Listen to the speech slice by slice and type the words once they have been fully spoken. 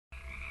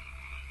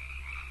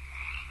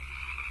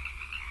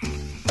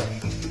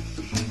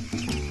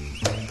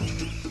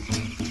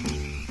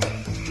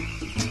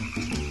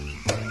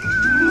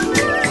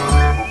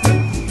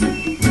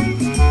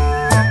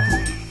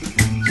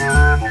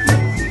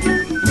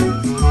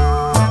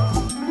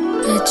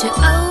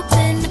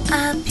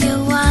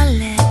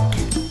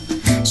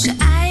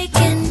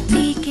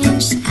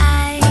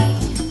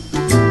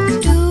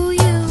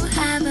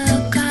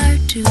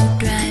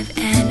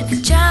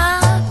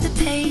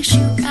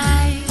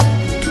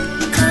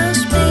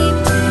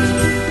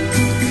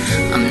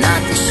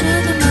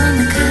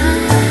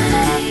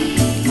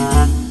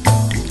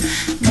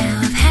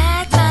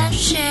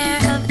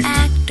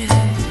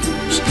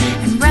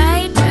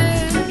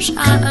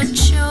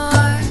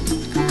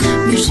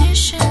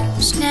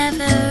Musicians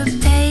never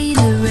pay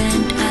the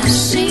rent. I've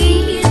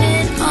seen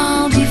it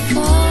all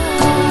before.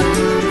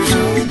 So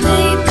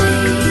baby,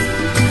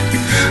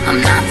 I'm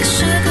not the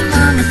sugar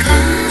mama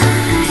kind.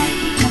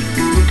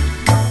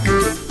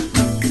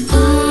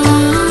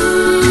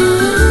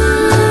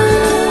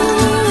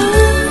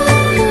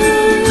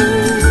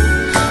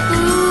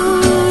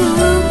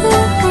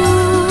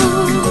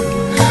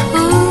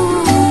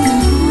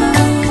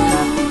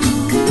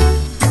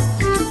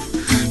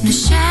 Now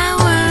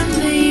shower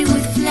me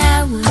with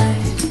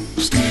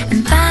flowers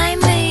and buy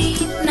me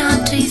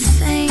naughty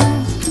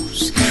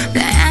things.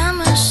 The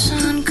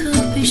Amazon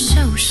could be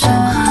so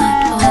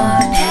hot, or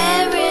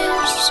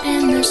Paris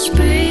in the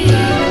spring.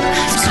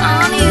 It's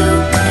on you,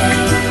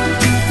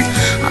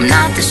 babe. I'm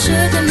not the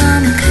sugar mama.